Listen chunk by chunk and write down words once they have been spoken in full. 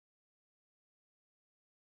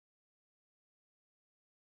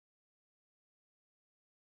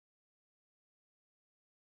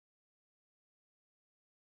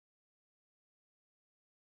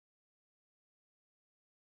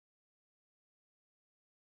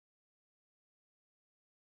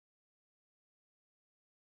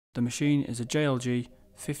The machine is a JLG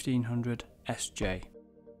 1500 SJ.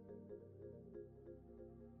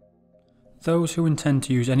 Those who intend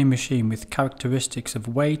to use any machine with characteristics of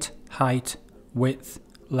weight, height, width,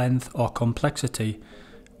 length or complexity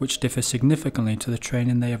which differ significantly to the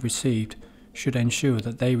training they have received should ensure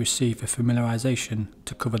that they receive a familiarisation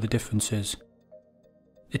to cover the differences.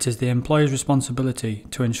 It is the employer's responsibility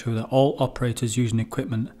to ensure that all operators using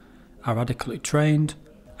equipment are adequately trained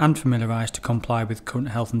and familiarised to comply with current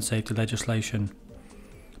health and safety legislation.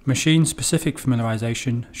 Machine-specific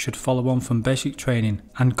familiarisation should follow on from basic training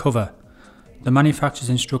and cover the manufacturer's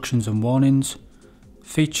instructions and warnings,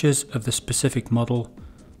 features of the specific model,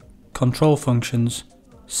 control functions,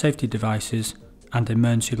 safety devices and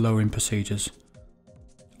emergency lowering procedures.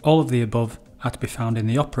 All of the above are to be found in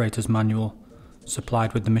the operator's manual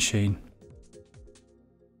supplied with the machine.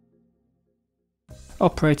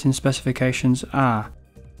 Operating specifications are: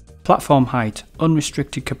 platform height,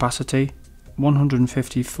 unrestricted capacity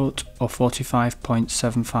 150 foot or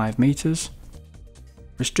 45.75 metres,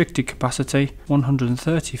 restricted capacity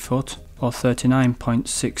 130 foot or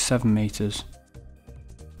 39.67 metres,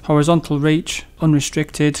 horizontal reach,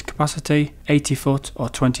 unrestricted capacity 80 foot or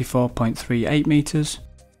 24.38 metres,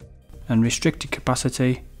 and restricted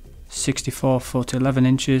capacity 64 foot 11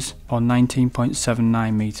 inches or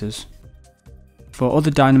 19.79 metres. For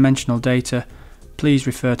other dimensional data, please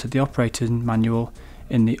refer to the operating manual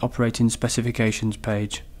in the operating specifications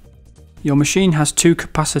page. Your machine has two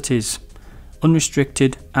capacities,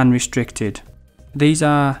 unrestricted and restricted. These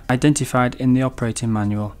are identified in the operating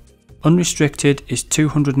manual. Unrestricted is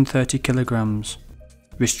 230 kilograms.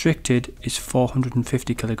 Restricted is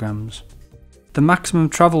 450 kilograms. The maximum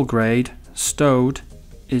travel grade, stowed,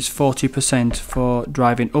 is 40% for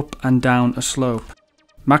driving up and down a slope.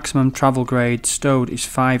 Maximum travel grade stowed is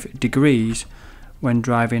 5 degrees when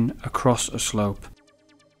driving across a slope.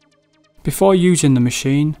 Before using the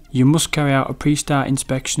machine, you must carry out a pre-start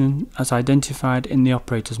inspection as identified in the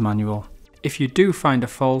operator's manual. If you do find a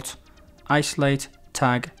fault, isolate,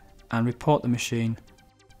 tag and report the machine.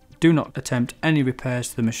 Do not attempt any repairs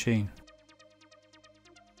to the machine.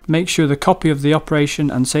 Make sure the copy of the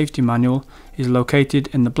operation and safety manual is located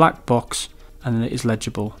in the black box and that it is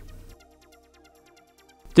legible.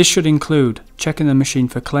 This should include checking the machine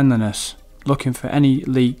for cleanliness, looking for any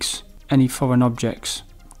leaks, any foreign objects.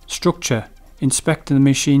 Structure, inspecting the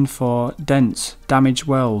machine for dents, damaged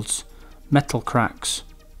welds, metal cracks.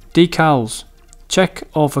 Decals, check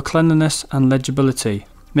all for cleanliness and legibility.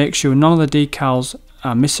 Make sure none of the decals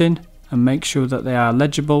are missing and make sure that they are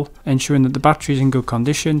legible, ensuring that the battery is in good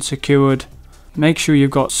condition, secured. Make sure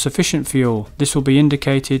you've got sufficient fuel. This will be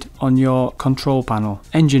indicated on your control panel.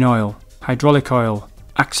 Engine oil, hydraulic oil,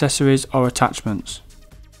 accessories or attachments.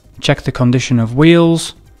 Check the condition of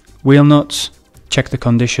wheels, wheel nuts. Check the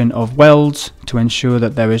condition of welds to ensure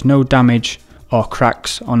that there is no damage or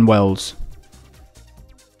cracks on welds.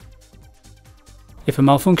 If a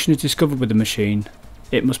malfunction is discovered with the machine,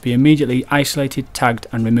 it must be immediately isolated, tagged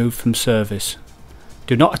and removed from service.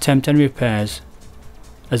 Do not attempt any repairs,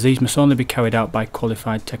 as these must only be carried out by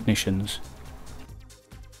qualified technicians.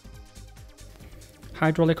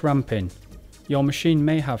 Hydraulic ramping. Your machine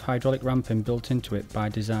may have hydraulic ramping built into it by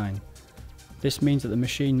design. This means that the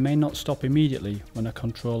machine may not stop immediately when a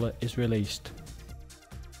controller is released.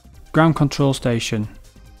 Ground control station.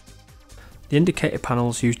 The indicator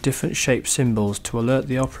panels use different shaped symbols to alert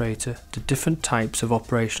the operator to different types of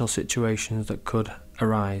operational situations that could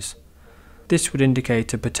arise. This would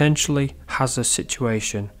indicate a potentially hazardous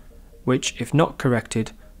situation, which, if not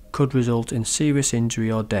corrected, could result in serious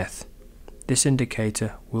injury or death. This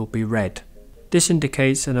indicator will be red. This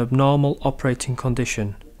indicates an abnormal operating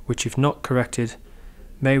condition, which, if not corrected,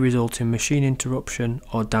 may result in machine interruption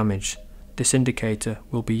or damage. This indicator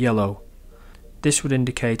will be yellow. This would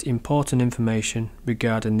indicate important information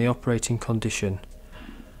regarding the operating condition.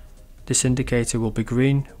 This indicator will be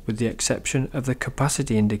green with the exception of the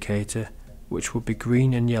capacity indicator, which will be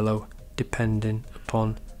green and yellow depending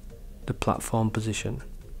upon the platform position.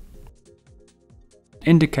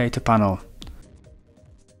 Indicator panel.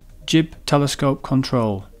 Jib telescope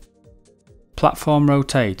control. Platform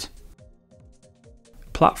rotate.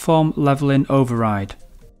 Platform leveling override.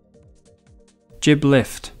 Jib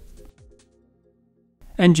lift.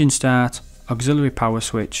 Engine start, auxiliary power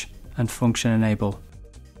switch and function enable.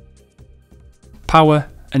 Power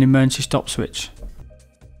and emergency stop switch.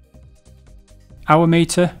 Hour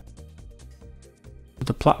meter with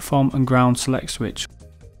the platform and ground select switch.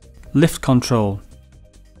 Lift control.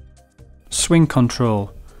 Swing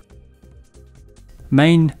control.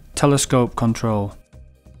 Main telescope control.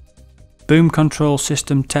 Boom control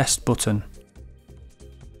system test button.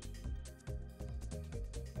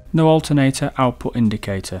 No alternator output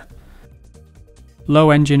indicator.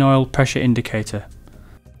 Low engine oil pressure indicator.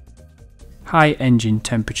 High engine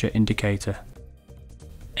temperature indicator.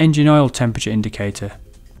 Engine oil temperature indicator.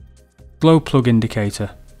 Glow plug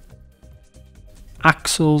indicator.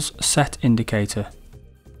 Axles set indicator.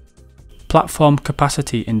 Platform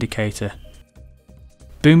capacity indicator.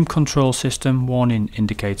 Boom control system warning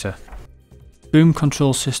indicator. Boom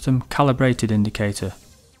control system calibrated indicator.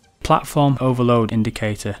 Platform overload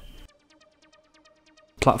indicator.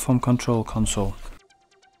 Platform control console.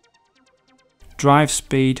 Drive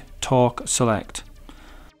speed torque select.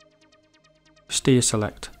 Steer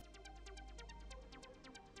select.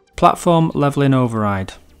 Platform leveling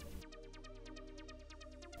override.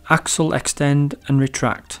 Axle extend and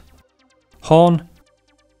retract. Horn.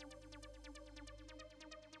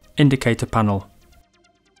 Indicator panel.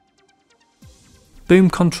 Boom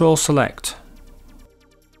control select.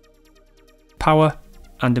 Power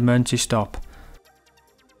and emergency stop.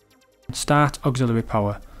 Start auxiliary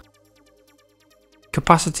power.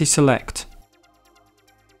 Capacity select.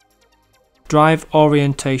 Drive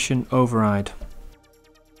orientation override.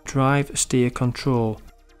 Drive steer control.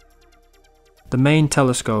 The main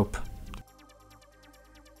telescope.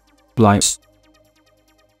 Lights.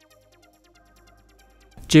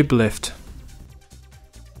 Jib lift.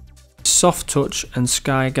 Soft touch and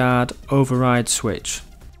skyguard override switch.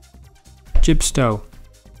 Jib stow.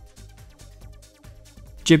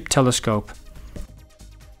 Jib telescope.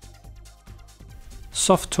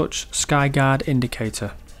 Soft touch skyguard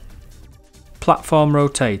indicator. Platform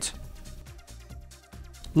rotate.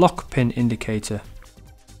 Lock pin indicator.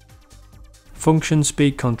 Function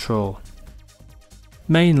speed control.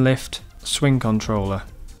 Main lift swing controller.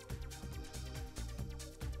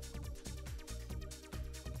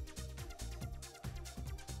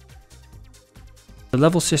 The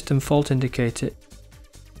level system fault indicator.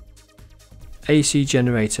 AC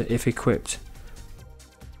generator if equipped.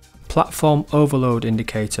 Platform overload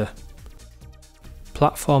indicator.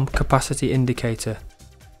 Platform capacity indicator.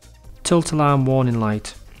 Tilt alarm warning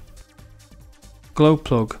light. Glow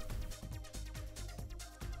plug.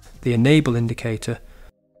 The enable indicator.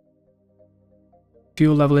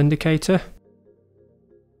 Fuel level indicator.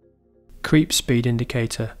 Creep speed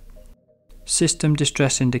indicator. System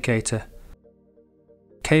distress indicator.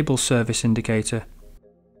 Cable service indicator.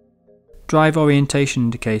 Drive orientation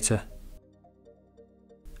indicator.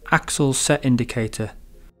 Axle set indicator.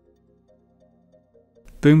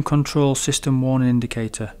 Boom control system warning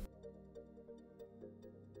indicator.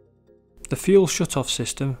 The fuel shutoff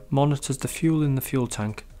system monitors the fuel in the fuel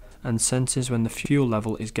tank and senses when the fuel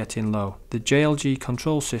level is getting low. The JLG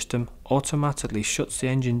control system automatically shuts the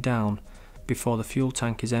engine down before the fuel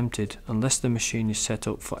tank is emptied unless the machine is set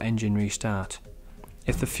up for engine restart.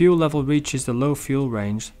 If the fuel level reaches the low fuel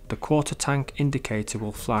range, the quarter tank indicator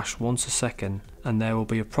will flash once a second and there will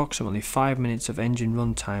be approximately 5 minutes of engine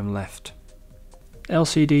run time left.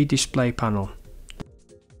 LCD display panel.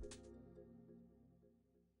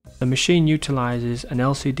 The machine utilises an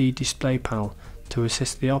LCD display panel to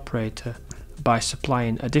assist the operator by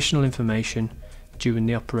supplying additional information during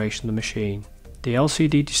the operation of the machine. The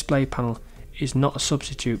LCD display panel is not a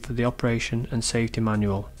substitute for the operation and safety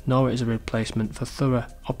manual, nor is a replacement for thorough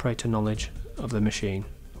operator knowledge of the machine.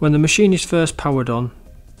 When the machine is first powered on,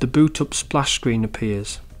 the boot up splash screen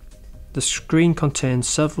appears. The screen contains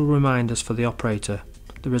several reminders for the operator.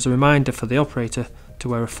 There is a reminder for the operator to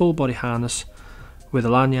wear a full body harness with a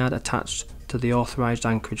lanyard attached to the authorised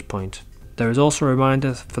anchorage point. There is also a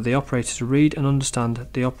reminder for the operator to read and understand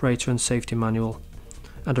the operator and safety manual,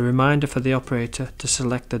 and a reminder for the operator to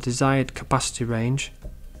select the desired capacity range.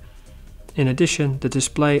 In addition, the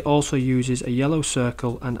display also uses a yellow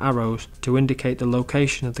circle and arrows to indicate the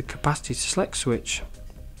location of the capacity select switch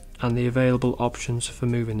and the available options for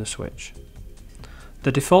moving the switch.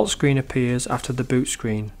 The default screen appears after the boot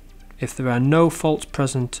screen. If there are no faults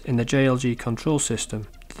present in the JLG control system,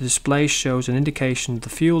 the display shows an indication of the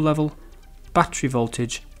fuel level, battery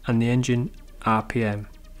voltage and the engine RPM.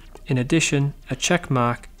 In addition, a check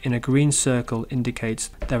mark in a green circle indicates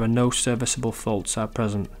there are no serviceable faults are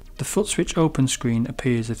present. The foot switch open screen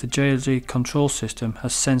appears if the JLG control system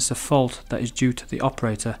has sensed a fault that is due to the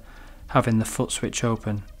operator having the foot switch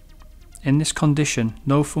open. In this condition,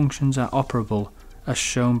 no functions are operable as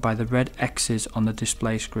shown by the red X's on the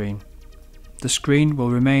display screen. The screen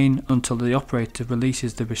will remain until the operator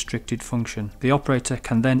releases the restricted function. The operator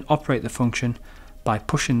can then operate the function by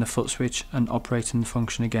pushing the foot switch and operating the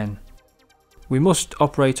function again. We must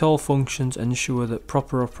operate all functions and ensure that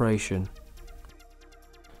proper operation.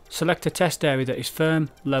 Select a test area that is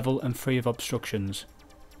firm, level and free of obstructions.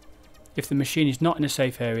 If the machine is not in a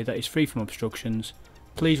safe area that is free from obstructions,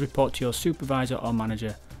 please report to your supervisor or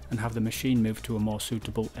manager and have the machine moved to a more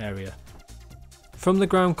suitable area. From the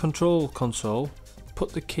ground control console,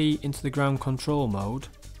 put the key into the ground control mode,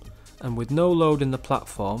 and with no load in the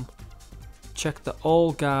platform, check that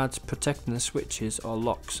all guards protecting the switches or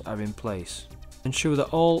locks are in place. Ensure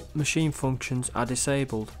that all machine functions are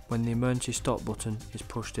disabled when the emergency stop button is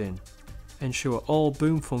pushed in. Ensure all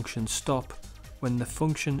boom functions stop when the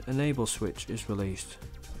function enable switch is released.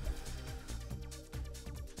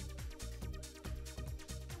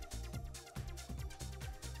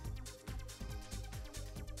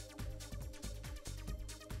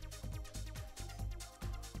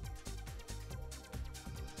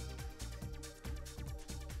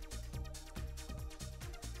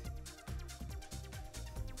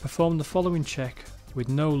 Perform the following check with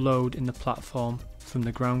no load in the platform from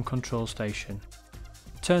the ground control station.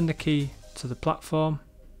 Turn the key to the platform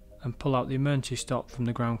and pull out the emergency stop from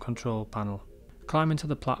the ground control panel. Climb into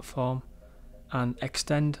the platform and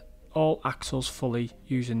extend all axles fully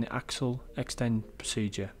using the axle extend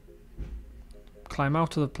procedure. Climb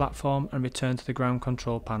out of the platform and return to the ground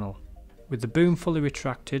control panel. With the boom fully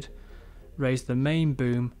retracted, raise the main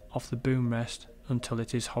boom off the boom rest until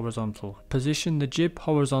it is horizontal. Position the jib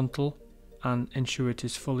horizontal and ensure it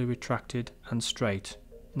is fully retracted and straight.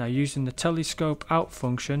 Now, using the telescope out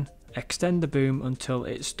function, extend the boom until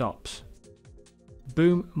it stops.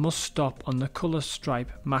 Boom must stop on the colour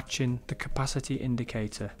stripe matching the capacity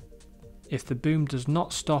indicator. If the boom does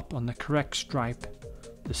not stop on the correct stripe,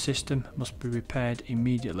 the system must be repaired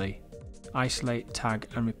immediately. Isolate, tag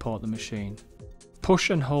and report the machine.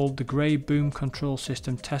 Push and hold the grey boom control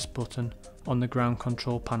system test button on the ground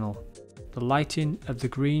control panel. The lighting of the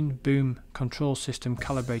green boom control system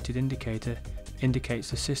calibrated indicator indicates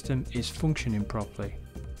the system is functioning properly.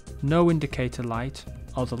 No indicator light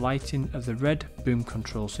or the lighting of the red boom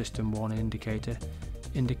control system warning indicator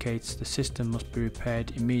indicates the system must be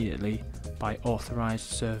repaired immediately by authorised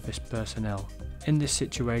service personnel. In this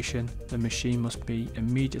situation, the machine must be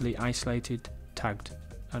immediately isolated, tagged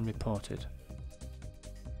and reported.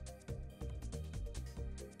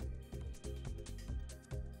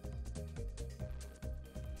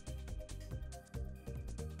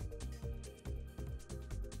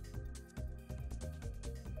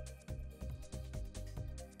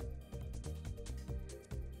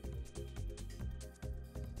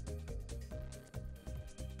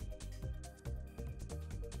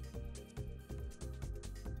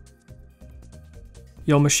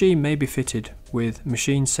 Your machine may be fitted with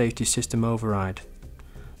Machine Safety System Override.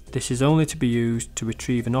 This is only to be used to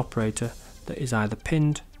retrieve an operator that is either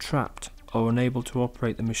pinned, trapped or unable to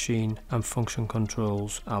operate the machine and function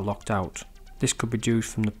controls are locked out. This could be due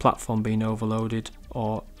from the platform being overloaded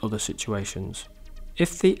or other situations.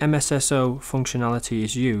 If the MSSO functionality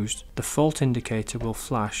is used, the fault indicator will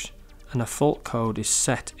flash and a fault code is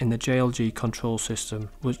set in the JLG control system,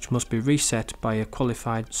 which must be reset by a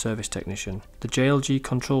qualified service technician. The JLG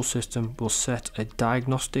control system will set a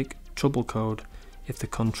diagnostic trouble code if the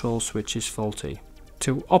control switch is faulty.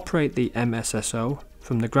 To operate the MSSO,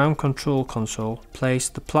 from the ground control console, place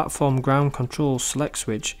the platform ground control select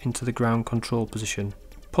switch into the ground control position.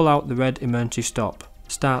 Pull out the red emergency stop.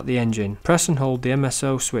 Start the engine. Press and hold the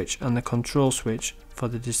MSO switch and the control switch for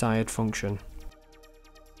the desired function.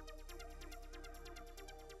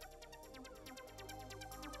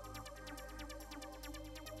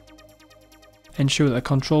 Ensure that the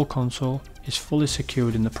control console is fully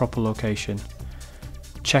secured in the proper location.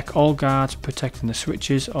 Check all guards protecting the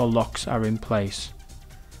switches or locks are in place.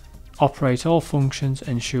 Operate all functions,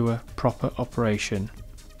 ensure proper operation.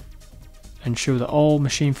 Ensure that all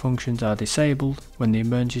machine functions are disabled when the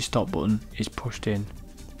emergency stop button is pushed in.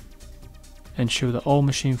 Ensure that all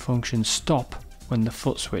machine functions stop when the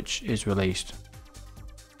foot switch is released.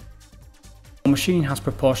 The machine has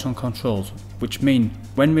proportional controls, which mean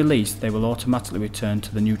when released they will automatically return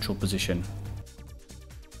to the neutral position.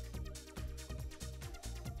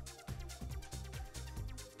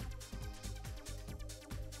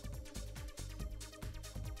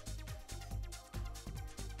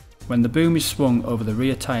 When the boom is swung over the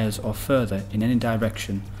rear tyres or further in any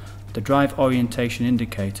direction, the drive orientation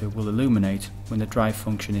indicator will illuminate when the drive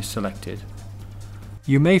function is selected.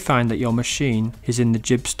 You may find that your machine is in the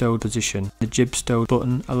jib stowed position. The jib stowed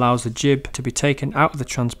button allows the jib to be taken out of the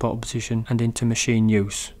transport position and into machine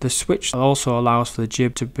use. The switch also allows for the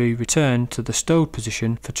jib to be returned to the stowed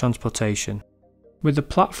position for transportation. With the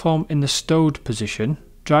platform in the stowed position,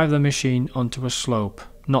 drive the machine onto a slope,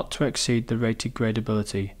 not to exceed the rated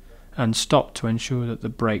gradability, and stop to ensure that the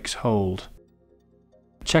brakes hold.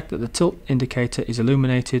 Check that the tilt indicator is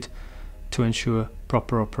illuminated to ensure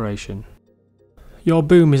proper operation. Your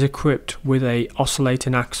boom is equipped with a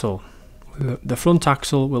oscillating axle. The front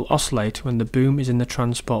axle will oscillate when the boom is in the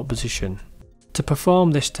transport position. To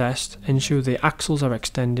perform this test, ensure the axles are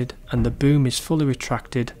extended and the boom is fully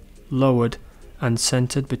retracted, lowered and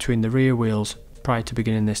centered between the rear wheels prior to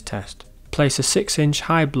beginning this test. Place a 6-inch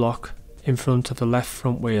high block in front of the left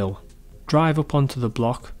front wheel. Drive up onto the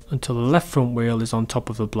block until the left front wheel is on top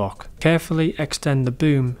of the block. Carefully extend the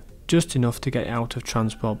boom just enough to get out of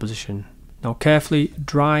transport position. Now carefully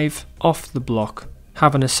drive off the block.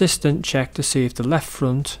 Have an assistant check to see if the left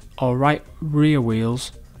front or right rear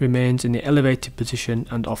wheels remains in the elevated position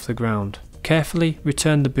and off the ground. Carefully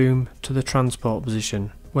return the boom to the transport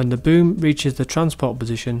position. When the boom reaches the transport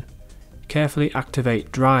position, carefully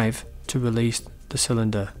activate drive to release the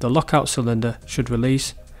cylinder. The lockout cylinder should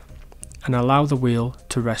release and allow the wheel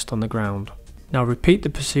to rest on the ground. Now repeat the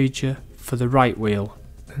procedure for the right wheel.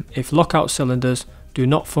 If lockout cylinders do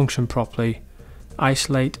not function properly,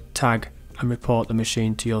 isolate, tag and report the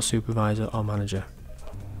machine to your supervisor or manager.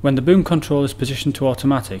 When the boom control is positioned to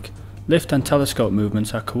automatic, lift and telescope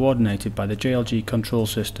movements are coordinated by the JLG control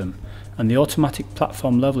system, and the automatic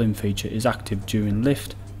platform leveling feature is active during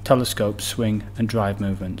lift, telescope, swing and drive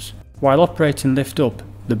movements. While operating lift up,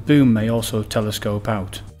 the boom may also telescope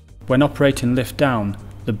out. When operating lift down,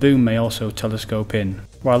 the boom may also telescope in.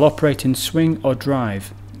 While operating swing or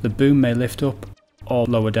drive, the boom may lift up or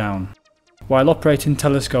lower down. While operating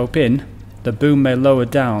telescope in, the boom may lower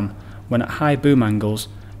down when at high boom angles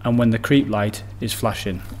and when the creep light is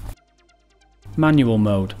flashing. Manual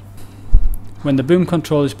mode. When the boom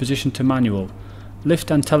control is positioned to manual,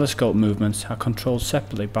 lift and telescope movements are controlled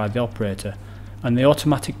separately by the operator, and the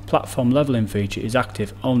automatic platform leveling feature is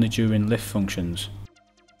active only during lift functions.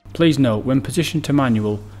 Please note, when positioned to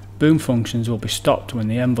manual, boom functions will be stopped when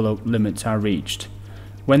the envelope limits are reached.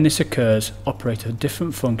 When this occurs, operate a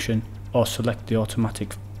different function or select the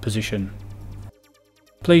automatic position.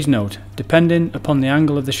 Please note, depending upon the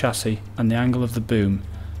angle of the chassis and the angle of the boom,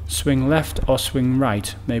 swing left or swing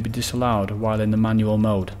right may be disallowed while in the manual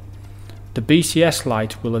mode. The BCS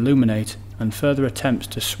light will illuminate, and further attempts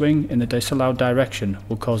to swing in the disallowed direction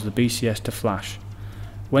will cause the BCS to flash.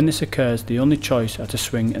 When this occurs, the only choice are to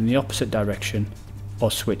swing in the opposite direction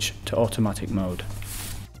or switch to automatic mode.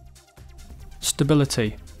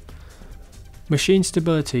 Stability. Machine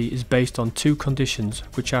stability is based on two conditions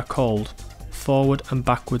which are called forward and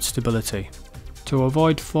backward stability. To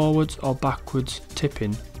avoid forwards or backwards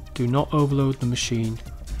tipping, do not overload the machine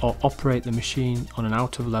or operate the machine on an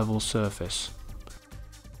out of level surface.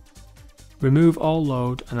 Remove all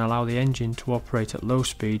load and allow the engine to operate at low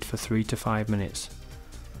speed for 3 to 5 minutes.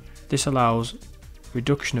 This allows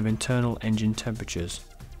reduction of internal engine temperatures.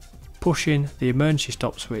 Push in the emergency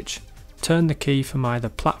stop switch. Turn the key from either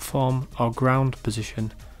platform or ground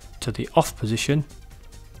position to the off position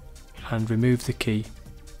and remove the key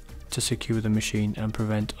to secure the machine and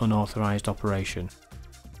prevent unauthorized operation.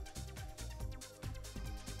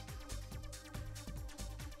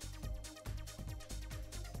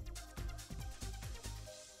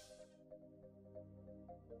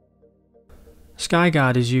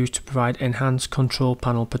 SkyGuard is used to provide enhanced control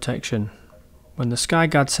panel protection. When the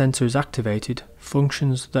SkyGuard sensor is activated,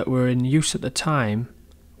 functions that were in use at the time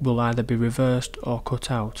will either be reversed or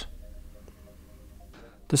cut out.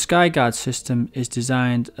 The SkyGuard system is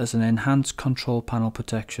designed as an enhanced control panel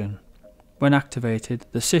protection. When activated,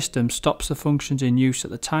 the system stops the functions in use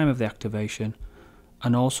at the time of the activation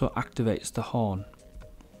and also activates the horn.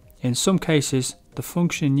 In some cases, the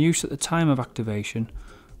function in use at the time of activation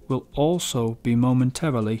will also be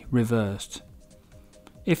momentarily reversed.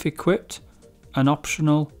 If equipped, an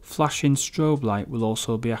optional flashing strobe light will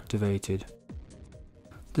also be activated.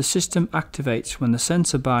 The system activates when the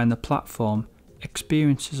sensor bar in the platform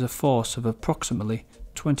experiences a force of approximately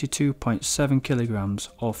 22.7 kilograms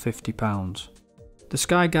or 50 pounds. The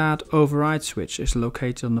SkyGuard override switch is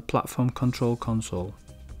located on the platform control console.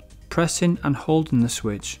 Pressing and holding the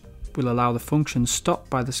switch will allow the function stopped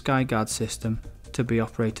by the SkyGuard system to be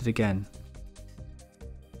operated again.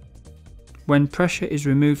 When pressure is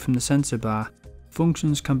removed from the sensor bar,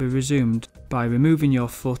 functions can be resumed by removing your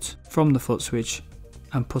foot from the foot switch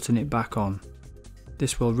and putting it back on.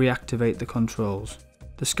 This will reactivate the controls.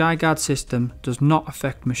 The SkyGuard system does not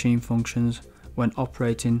affect machine functions when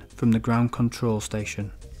operating from the ground control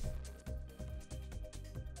station.